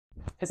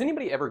Has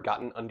anybody ever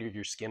gotten under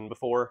your skin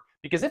before?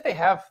 Because if they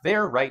have,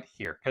 they're right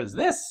here, because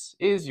this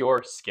is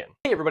your skin.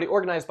 Hey everybody,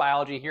 Organized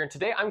Biology here, and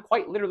today I'm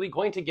quite literally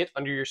going to get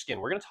under your skin.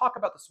 We're going to talk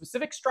about the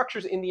specific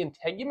structures in the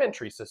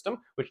integumentary system,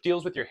 which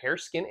deals with your hair,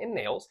 skin, and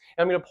nails.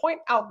 And I'm going to point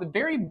out the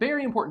very,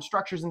 very important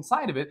structures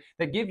inside of it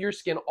that give your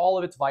skin all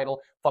of its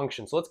vital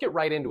functions. So let's get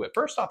right into it.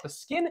 First off, the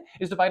skin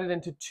is divided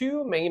into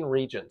two main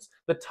regions.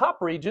 The top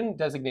region,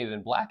 designated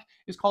in black,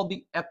 is called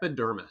the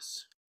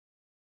epidermis.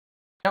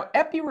 Now,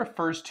 epi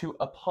refers to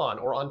upon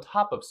or on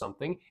top of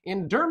something,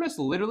 and dermis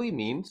literally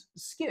means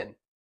skin.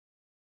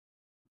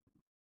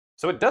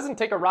 So it doesn't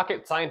take a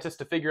rocket scientist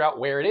to figure out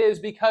where it is,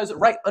 because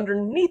right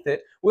underneath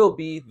it will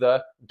be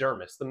the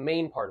dermis, the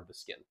main part of the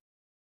skin.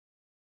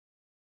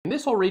 And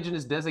this whole region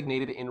is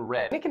designated in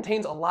red. And it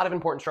contains a lot of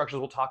important structures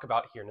we'll talk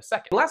about here in a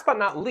second. And last but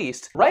not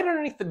least, right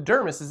underneath the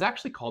dermis is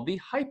actually called the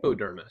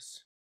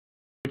hypodermis,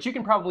 which you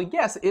can probably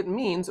guess it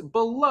means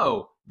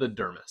below the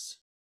dermis.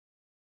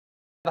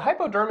 The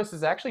hypodermis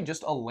is actually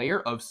just a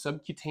layer of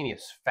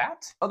subcutaneous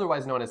fat,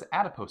 otherwise known as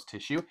adipose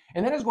tissue,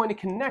 and that is going to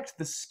connect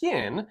the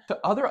skin to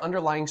other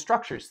underlying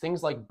structures,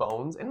 things like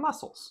bones and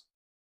muscles.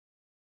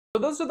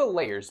 So those are the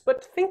layers,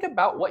 but think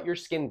about what your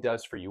skin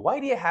does for you.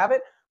 Why do you have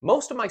it?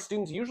 Most of my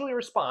students usually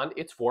respond,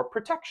 it's for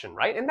protection,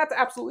 right? And that's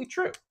absolutely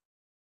true.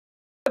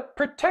 But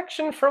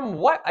protection from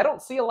what? I don't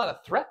see a lot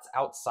of threats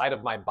outside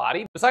of my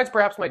body, besides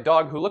perhaps my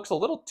dog, who looks a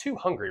little too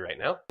hungry right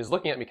now, is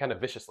looking at me kind of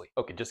viciously.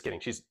 Okay, just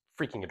kidding, she's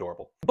freaking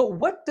adorable. But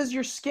what does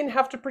your skin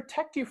have to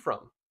protect you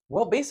from?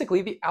 Well,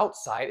 basically the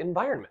outside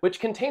environment,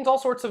 which contains all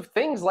sorts of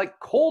things like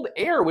cold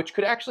air, which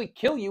could actually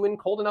kill you in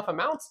cold enough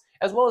amounts,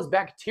 as well as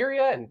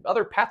bacteria and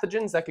other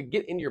pathogens that could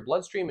get into your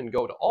bloodstream and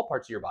go to all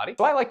parts of your body.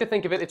 So I like to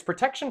think of it, it's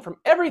protection from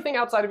everything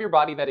outside of your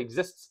body that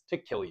exists to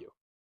kill you.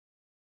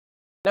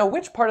 Now,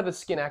 which part of the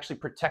skin actually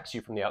protects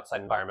you from the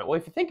outside environment? Well,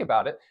 if you think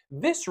about it,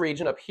 this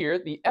region up here,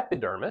 the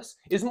epidermis,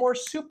 is more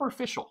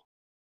superficial.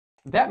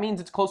 That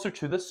means it's closer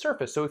to the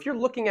surface. So if you're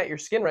looking at your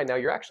skin right now,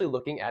 you're actually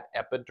looking at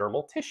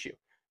epidermal tissue.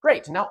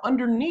 Great, now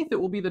underneath it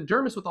will be the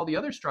dermis with all the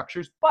other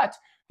structures, but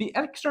the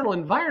external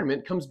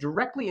environment comes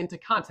directly into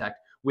contact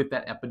with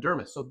that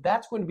epidermis. So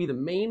that's going to be the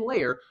main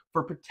layer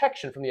for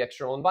protection from the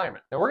external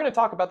environment. Now we're going to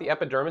talk about the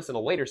epidermis in a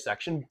later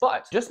section,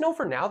 but just know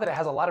for now that it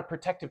has a lot of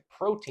protective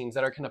proteins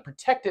that are going to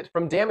protect it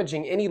from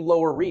damaging any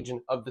lower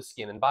region of the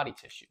skin and body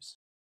tissues.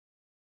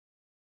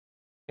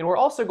 And we're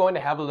also going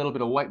to have a little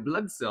bit of white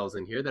blood cells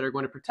in here that are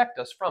going to protect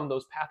us from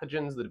those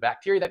pathogens, the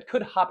bacteria that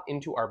could hop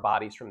into our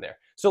bodies from there.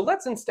 So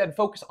let's instead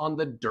focus on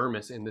the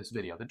dermis in this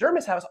video. The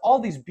dermis has all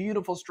these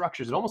beautiful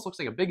structures. It almost looks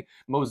like a big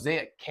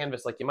mosaic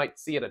canvas like you might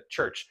see at a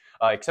church,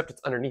 except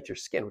it's underneath your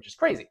skin, which is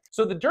crazy.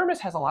 So the dermis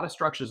has a lot of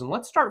structures, and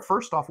let's start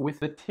first off with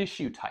the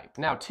tissue type.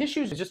 Now,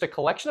 tissues is just a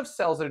collection of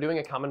cells that are doing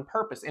a common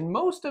purpose, and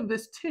most of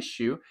this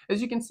tissue,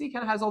 as you can see,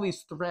 kind of has all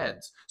these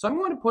threads. So I'm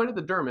going to point at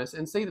the dermis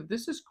and say that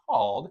this is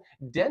called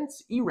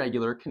dense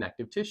irregular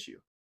connective tissue.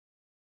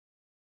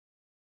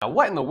 Now,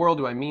 what in the world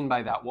do I mean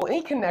by that? Well,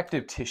 any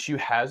connective tissue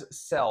has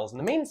cells, and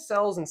the main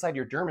cells inside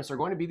your dermis are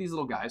going to be these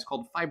little guys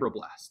called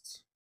fibroblasts.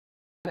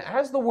 And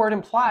as the word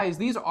implies,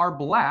 these are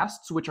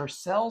blasts, which are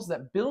cells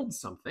that build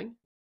something.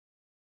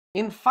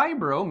 And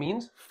fibro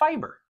means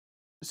fiber.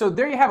 So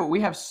there you have it.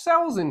 We have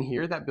cells in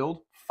here that build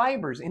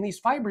fibers, and these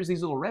fibers,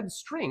 these little red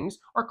strings,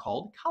 are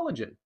called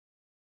collagen.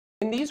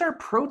 And these are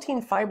protein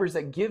fibers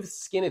that give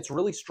skin its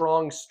really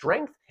strong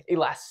strength,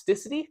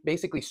 elasticity,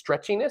 basically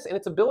stretchiness, and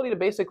its ability to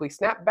basically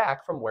snap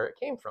back from where it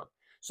came from.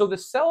 So the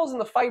cells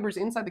and the fibers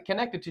inside the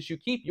connective tissue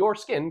keep your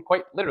skin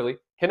quite literally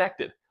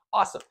connected.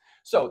 Awesome.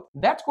 So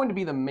that's going to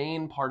be the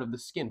main part of the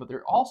skin, but there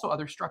are also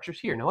other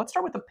structures here. Now let's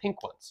start with the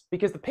pink ones,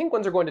 because the pink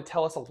ones are going to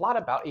tell us a lot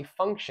about a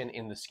function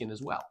in the skin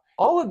as well.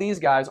 All of these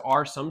guys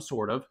are some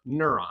sort of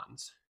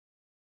neurons.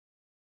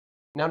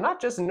 Now, not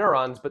just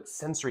neurons, but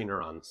sensory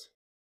neurons.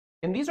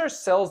 And these are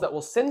cells that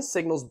will send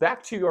signals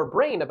back to your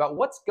brain about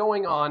what's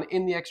going on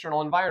in the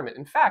external environment.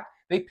 In fact,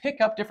 they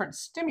pick up different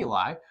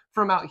stimuli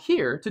from out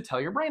here to tell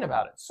your brain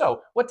about it.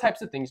 So what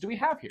types of things do we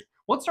have here?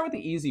 Well, let's start with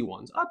the easy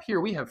ones. Up here,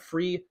 we have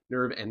free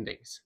nerve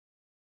endings.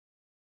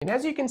 And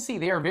as you can see,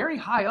 they are very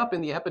high up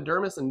in the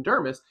epidermis and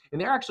dermis, and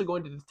they're actually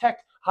going to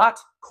detect hot,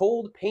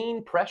 cold,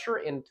 pain, pressure,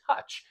 and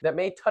touch that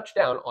may touch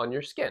down on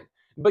your skin.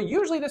 But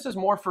usually this is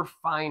more for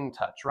fine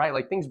touch, right?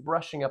 Like things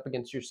brushing up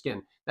against your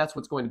skin. That's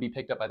what's going to be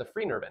picked up by the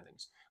free nerve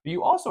endings. But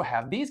you also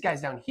have these guys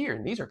down here,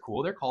 and these are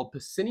cool. They're called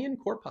Pacinian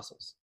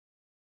corpuscles.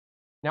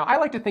 Now, I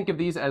like to think of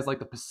these as like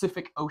the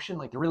Pacific Ocean,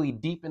 like really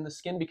deep in the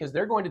skin, because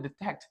they're going to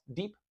detect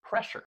deep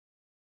pressure.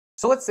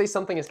 So let's say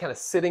something is kind of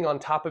sitting on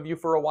top of you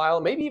for a while,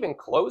 maybe even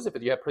clothes, if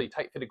you have pretty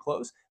tight-fitted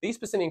clothes. These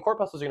Pacinian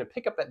corpuscles are going to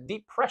pick up that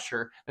deep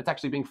pressure that's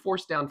actually being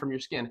forced down from your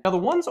skin. Now, the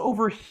ones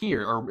over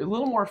here are a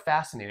little more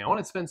fascinating. I want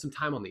to spend some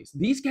time on these.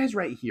 These guys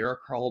right here are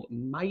called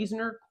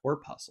Meissner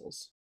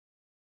corpuscles.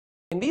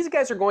 And these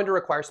guys are going to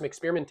require some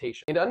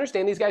experimentation. And to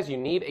understand these guys, you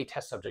need a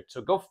test subject.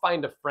 So go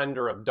find a friend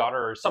or a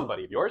daughter or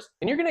somebody of yours,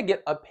 and you're going to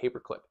get a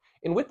paperclip.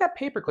 And with that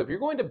paper clip, you're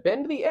going to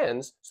bend the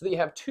ends so that you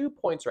have 2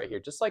 points right here,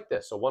 just like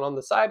this. So one on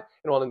the side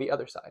and one on the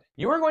other side.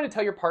 You are going to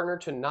tell your partner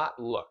to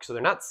not look. So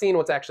they're not seeing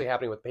what's actually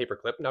happening with the paper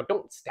clip. Now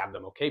don't stab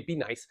them, okay? Be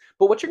nice.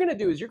 But what you're going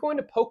to do is you're going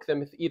to poke them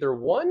with either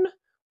 1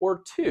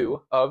 or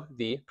 2 of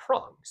the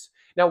prongs.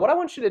 Now what I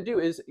want you to do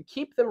is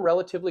keep them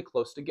relatively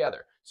close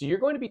together. So you're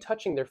going to be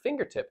touching their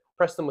fingertip,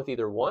 press them with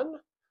either 1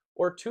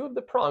 or 2 of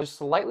the prongs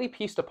slightly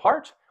pieced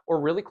apart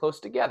or really close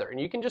together. And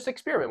you can just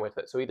experiment with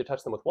it. So either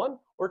touch them with 1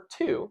 or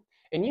 2,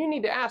 and you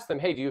need to ask them,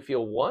 hey, do you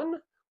feel 1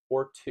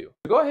 or 2?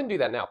 So go ahead and do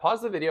that now.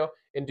 Pause the video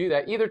and do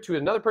that either to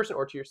another person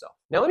or to yourself.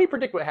 Now let me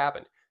predict what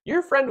happened.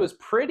 Your friend was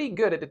pretty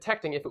good at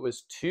detecting if it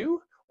was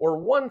 2 or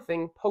 1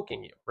 thing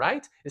poking you,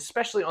 right?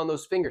 Especially on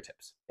those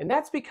fingertips. And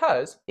that's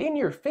because in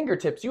your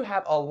fingertips, you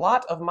have a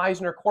lot of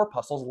Meissner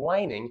corpuscles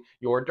lining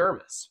your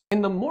dermis.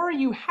 And the more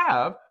you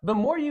have, the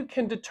more you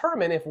can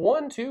determine if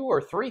 1, 2,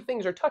 or 3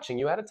 things are touching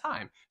you at a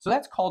time. So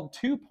that's called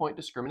 2-point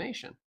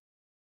discrimination.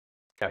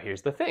 Now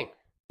here's the thing.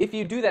 If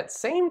you do that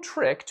same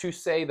trick to,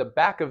 say, the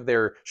back of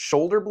their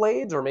shoulder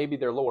blades or maybe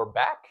their lower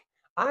back,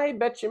 I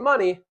bet you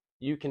money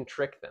you can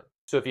trick them.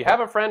 So if you have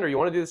a friend or you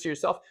want to do this to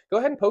yourself, go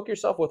ahead and poke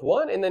yourself with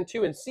 1 and then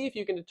 2 and see if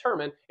you can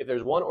determine if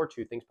there's 1 or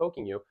 2 things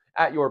poking you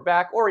at your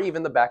back or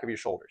even the back of your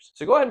shoulders.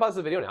 So go ahead and pause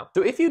the video now.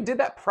 So if you did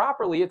that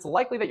properly, it's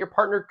likely that your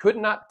partner could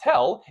not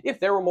tell if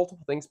there were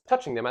multiple things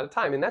touching them at a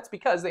time. And that's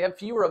because they have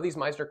fewer of these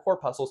Meissner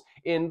corpuscles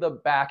in the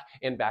back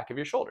and back of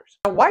your shoulders.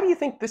 Now, why do you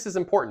think this is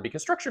important?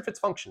 Because structure fits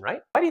function,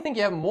 right? Why do you think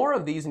you have more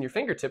of these in your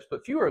fingertips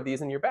but fewer of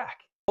these in your back?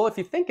 Well, if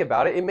you think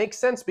about it, it makes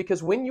sense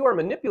because when you are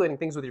manipulating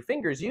things with your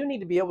fingers, you need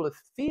to be able to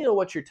feel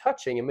what you're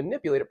touching and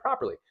manipulate it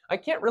properly. I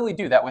can't really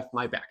do that with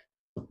my back.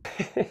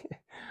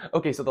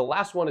 Okay, so the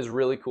last one is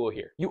really cool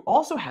here. You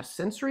also have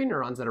sensory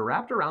neurons that are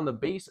wrapped around the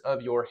base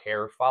of your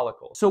hair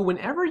follicle. So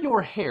whenever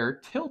your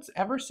hair tilts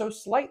ever so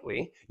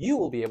slightly, you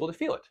will be able to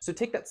feel it. So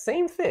take that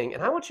same thing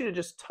and I want you to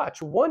just touch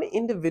one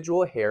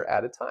individual hair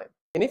at a time.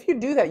 And if you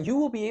do that, you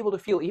will be able to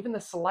feel even the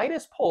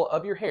slightest pull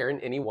of your hair in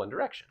any one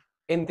direction.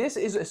 And this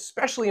is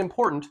especially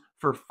important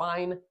for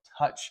fine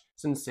touch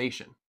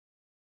sensation.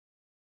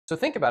 So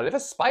think about it, if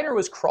a spider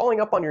was crawling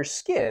up on your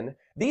skin,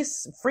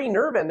 these free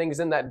nerve endings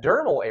in that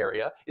dermal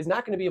area is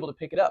not going to be able to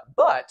pick it up.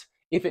 But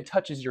if it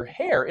touches your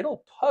hair,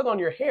 it'll tug on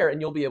your hair and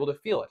you'll be able to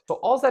feel it. So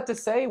all that to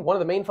say, one of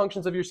the main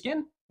functions of your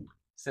skin,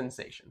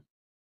 sensation.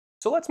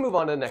 So let's move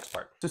on to the next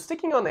part. So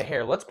sticking on the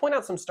hair, let's point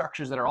out some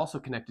structures that are also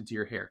connected to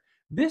your hair.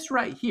 This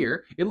right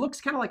here, it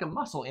looks kind of like a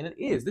muscle, and it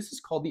is. This is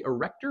called the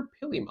erector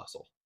pili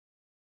muscle.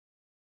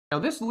 Now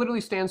this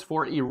literally stands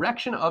for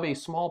erection of a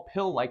small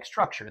pill-like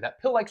structure,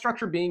 that pill-like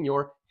structure being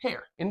your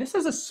hair. And this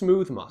is a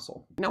smooth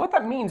muscle. Now what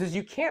that means is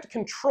you can't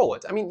control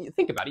it. I mean,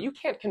 think about it, you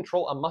can't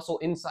control a muscle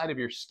inside of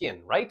your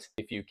skin, right?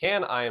 If you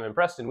can, I am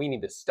impressed and we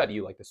need to study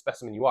you like the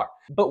specimen you are.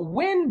 But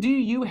when do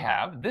you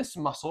have this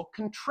muscle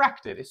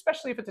contracted,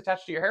 especially if it's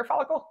attached to your hair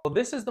follicle? Well,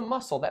 this is the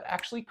muscle that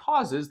actually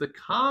causes the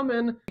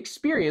common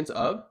experience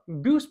of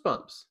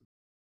goosebumps.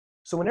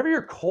 So whenever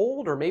you're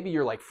cold or maybe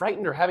you're like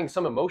frightened or having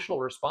some emotional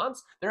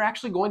response, there are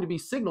actually going to be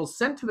signals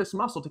sent to this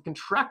muscle to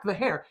contract the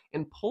hair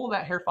and pull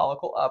that hair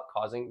follicle up,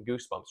 causing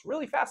goosebumps.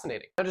 Really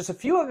fascinating. Now just a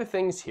few other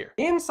things here.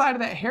 Inside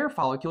of that hair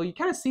follicle, you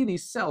kind of see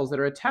these cells that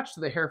are attached to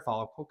the hair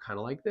follicle kind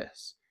of like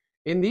this.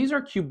 And these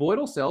are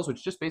cuboidal cells,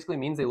 which just basically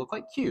means they look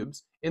like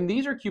cubes. And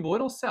these are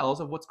cuboidal cells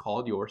of what's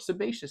called your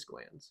sebaceous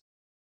glands.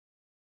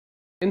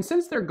 And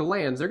since they're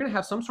glands, they're going to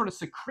have some sort of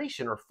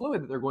secretion or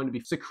fluid that they're going to be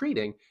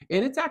secreting,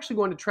 and it's actually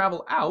going to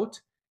travel out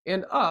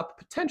and up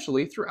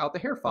potentially throughout the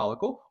hair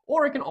follicle,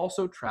 or it can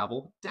also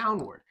travel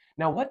downward.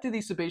 Now, what do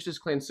these sebaceous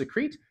glands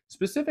secrete?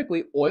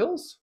 Specifically,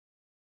 oils.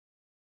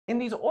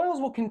 And these oils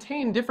will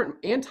contain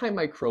different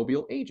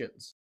antimicrobial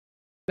agents.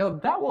 Now,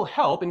 that will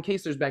help in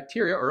case there's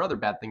bacteria or other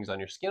bad things on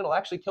your skin. It'll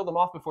actually kill them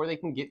off before they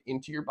can get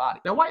into your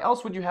body. Now, why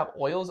else would you have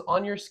oils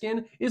on your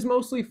skin? Is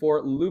mostly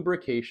for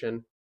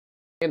lubrication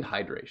and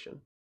hydration.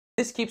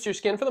 This keeps your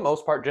skin, for the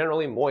most part,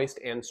 generally moist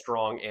and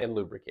strong and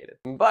lubricated.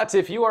 But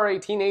if you are a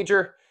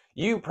teenager,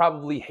 you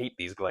probably hate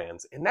these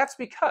glands. And that's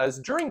because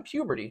during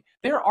puberty,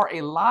 there are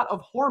a lot of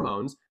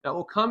hormones that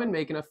will come and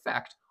make an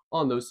effect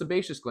on those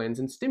sebaceous glands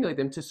and stimulate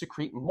them to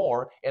secrete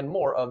more and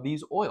more of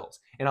these oils.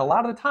 And a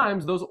lot of the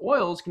times, those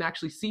oils can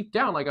actually seep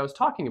down, like I was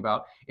talking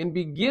about, and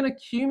begin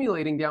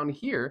accumulating down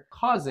here,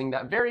 causing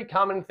that very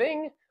common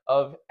thing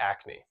of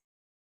acne.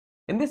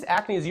 And this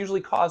acne is usually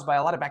caused by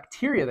a lot of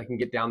bacteria that can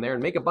get down there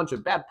and make a bunch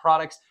of bad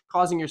products,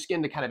 causing your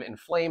skin to kind of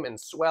inflame and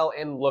swell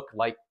and look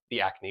like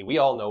the acne we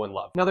all know and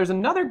love. Now, there's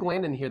another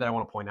gland in here that I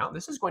want to point out.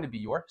 This is going to be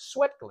your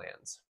sweat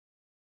glands.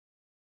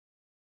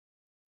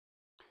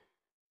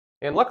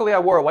 And luckily I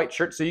wore a white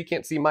shirt, so you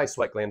can't see my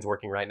sweat glands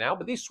working right now.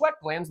 But these sweat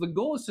glands, the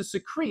goal is to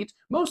secrete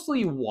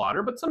mostly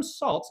water, but some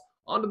salts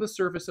onto the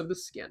surface of the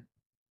skin.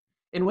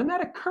 And when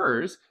that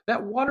occurs,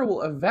 that water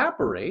will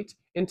evaporate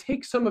and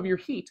take some of your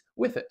heat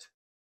with it.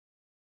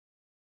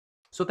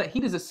 So that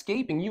heat is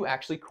escaping, you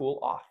actually cool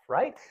off,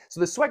 right? So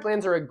the sweat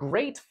glands are a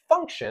great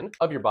function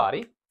of your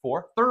body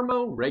for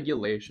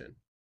thermoregulation.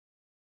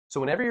 So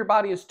whenever your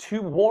body is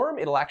too warm,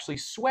 it'll actually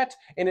sweat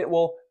and it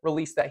will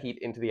release that heat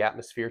into the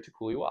atmosphere to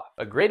cool you off.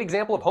 A great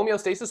example of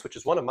homeostasis, which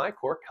is one of my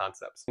core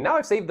concepts. Now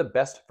I've saved the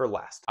best for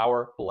last,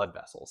 our blood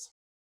vessels.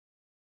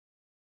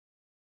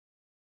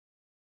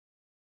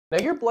 Now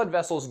your blood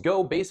vessels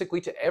go basically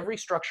to every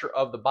structure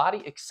of the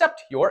body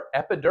except your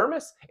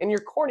epidermis and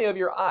your cornea of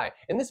your eye.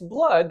 And this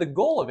blood, the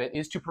goal of it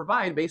is to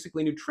provide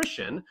basically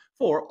nutrition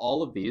for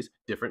all of these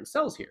different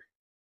cells here.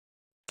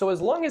 So as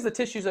long as the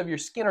tissues of your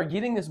skin are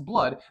getting this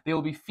blood, they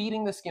will be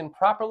feeding the skin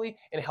properly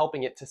and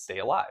helping it to stay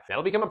alive.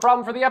 That'll become a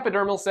problem for the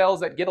epidermal cells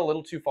that get a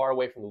little too far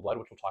away from the blood,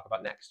 which we'll talk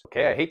about next.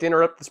 Okay, I hate to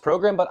interrupt this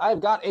program, but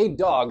I've got a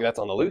dog that's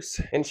on the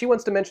loose, and she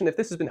wants to mention if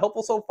this has been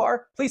helpful so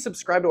far, please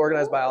subscribe to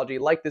Organized Biology,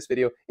 like this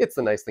video. It's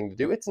the nice thing to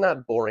do. It's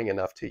not boring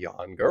enough to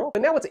yawn, girl.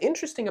 But now what's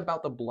interesting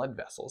about the blood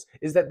vessels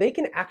is that they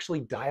can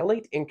actually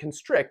dilate and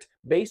constrict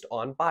based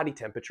on body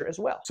temperature as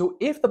well. So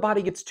if the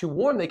body gets too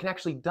warm, they can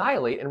actually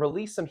dilate and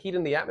release some heat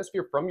in the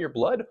atmosphere from your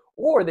blood,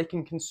 or they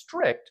can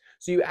constrict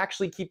so you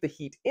actually keep the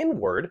heat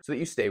inward so that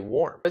you stay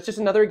warm. That's just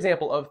another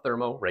example of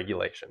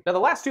thermoregulation. Now the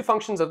last two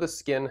functions of the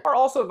skin are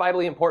also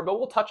vitally important, but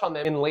we'll touch on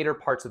them in later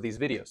parts of these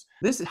videos.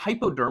 This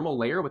hypodermal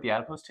layer with the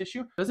adipose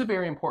tissue does a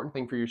very important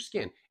thing for your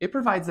skin. It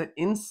provides that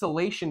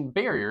insulation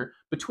barrier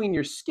between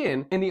your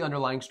skin and the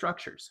underlying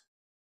structures.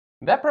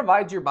 That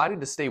provides your body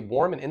to stay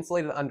warm and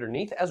insulated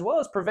underneath, as well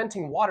as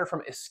preventing water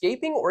from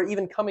escaping or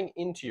even coming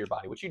into your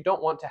body, which you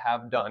don't want to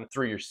have done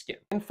through your skin.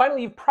 And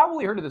finally, you've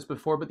probably heard of this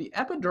before, but the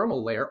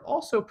epidermal layer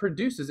also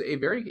produces a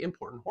very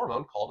important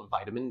hormone called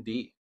vitamin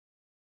D.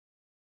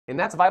 And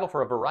that's vital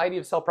for a variety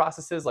of cell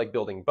processes like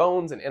building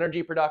bones and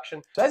energy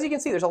production. So as you can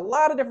see, there's a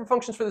lot of different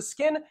functions for the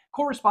skin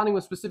corresponding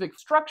with specific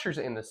structures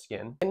in the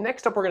skin. And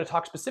next up, we're going to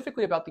talk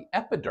specifically about the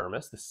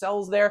epidermis, the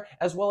cells there,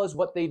 as well as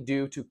what they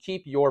do to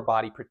keep your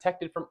body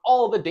protected from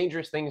all the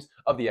dangerous things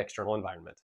of the external environment.